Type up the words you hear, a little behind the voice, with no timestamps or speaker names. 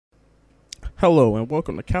Hello and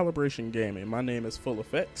welcome to Calibration Gaming. My name is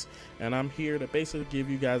FullFX and I'm here to basically give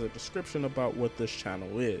you guys a description about what this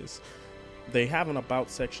channel is. They have an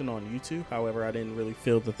about section on YouTube, however I didn't really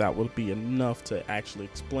feel that that would be enough to actually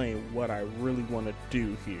explain what I really want to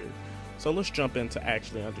do here. So let's jump into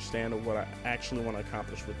actually understanding what I actually want to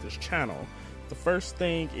accomplish with this channel. The first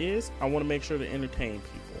thing is I want to make sure to entertain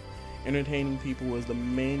people. Entertaining people is the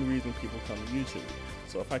main reason people come to YouTube.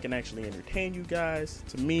 So if I can actually entertain you guys,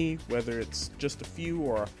 to me, whether it's just a few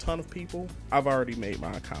or a ton of people, I've already made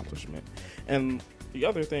my accomplishment. And the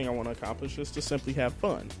other thing I want to accomplish is to simply have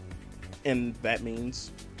fun. And that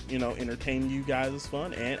means, entertaining you guys is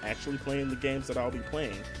fun, and actually playing the games that I'll be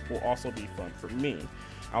playing will also be fun for me.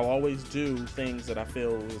 I'll always do things that I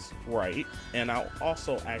feel is right, and I'll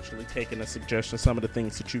also actually take in a suggestion some of the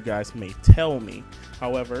things that you guys may tell me.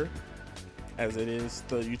 However, as it is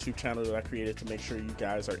the YouTube channel that I created to make sure you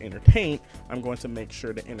guys are entertained, I'm going to make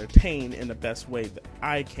sure to entertain in the best way that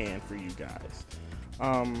I can for you guys.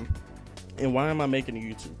 And why am I making a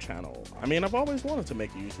YouTube channel? I mean, I've always wanted to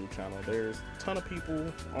make a YouTube channel. There's a ton of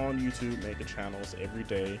people on YouTube making channels every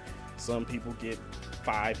day. Some people get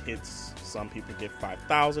 5 hits, some people get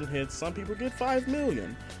 5,000 hits, some people get 5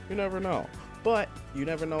 million. You never know. But you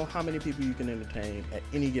never know how many people you can entertain at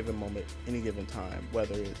any given moment, any given time,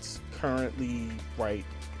 whether it's currently right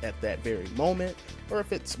at that very moment or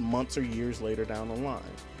if it's months or years later down the line.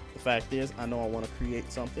 The fact is, I know I want to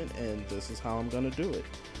create something, and this is how I'm going to do it.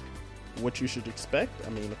 What you should expect,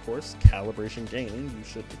 I mean, of course, Calibration Gaming, you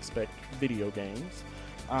should expect video games.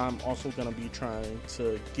 I'm also going to be trying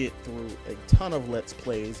to get through a ton of Let's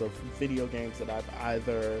Plays of video games that I've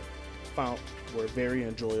either found were very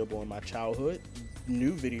enjoyable in my childhood,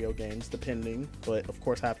 new video games depending, but of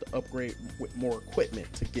course I have to upgrade with more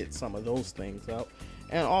equipment to get some of those things out,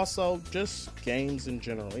 and also just games in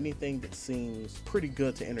general, anything that seems pretty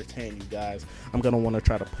good to entertain you guys. I'm gonna want to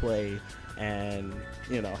try to play and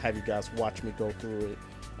have you guys watch me go through it,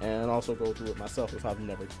 and also go through it myself if I've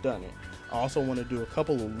never done it. I also want to do a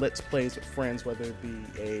couple of Let's Plays with friends, whether it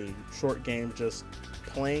be a short game just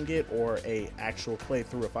playing it or a actual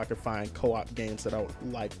playthrough if I could find co-op games that I would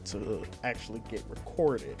like to actually get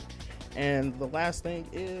recorded. And the last thing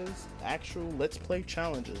is actual Let's Play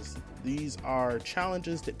challenges. These are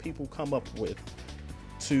challenges that people come up with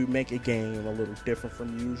to make a game a little different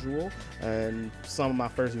from usual, and some of my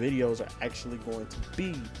first videos are actually going to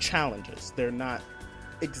be challenges. They're not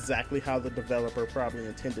exactly how the developer probably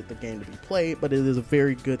intended the game to be played, but it is a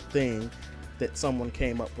very good thing that someone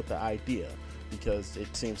came up with the idea, because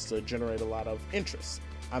it seems to generate a lot of interest.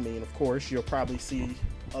 I mean, of course, you'll probably see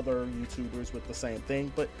other YouTubers with the same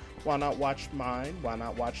thing, but why not watch mine? Why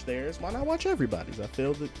not watch theirs? Why not watch everybody's? I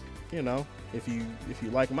feel that, if you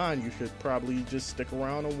like mine, you should probably just stick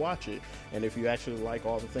around and watch it. And if you actually like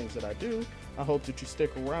all the things that I do, I hope that you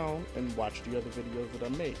stick around and watch the other videos that I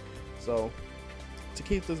make. So, to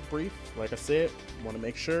keep this brief, like I said, want to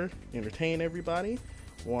make sure entertain everybody.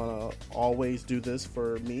 Want to always do this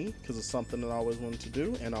for me because it's something that I always wanted to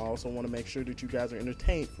do, and I also want to make sure that you guys are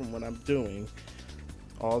entertained from what I'm doing.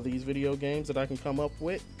 All these video games that I can come up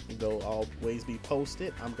with, they'll always be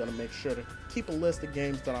posted. I'm going to make sure to keep a list of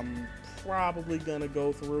games that I'm probably going to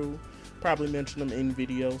go through, probably mention them in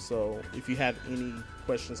video. So if you have any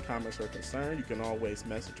questions, comments, or concerns, you can always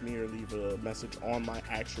message me or leave a message on my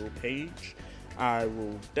actual page. I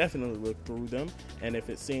will definitely look through them, and if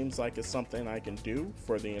it seems like it's something I can do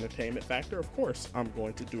for the entertainment factor, of course I'm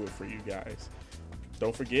going to do it for you guys.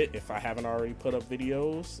 Don't forget, if I haven't already put up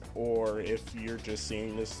videos, or if you're just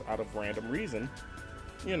seeing this out of random reason,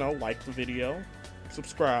 like the video,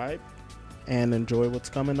 subscribe, and enjoy what's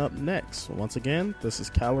coming up next. Once again, this is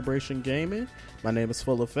Calibration Gaming. My name is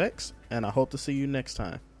FullFX, and I hope to see you next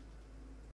time.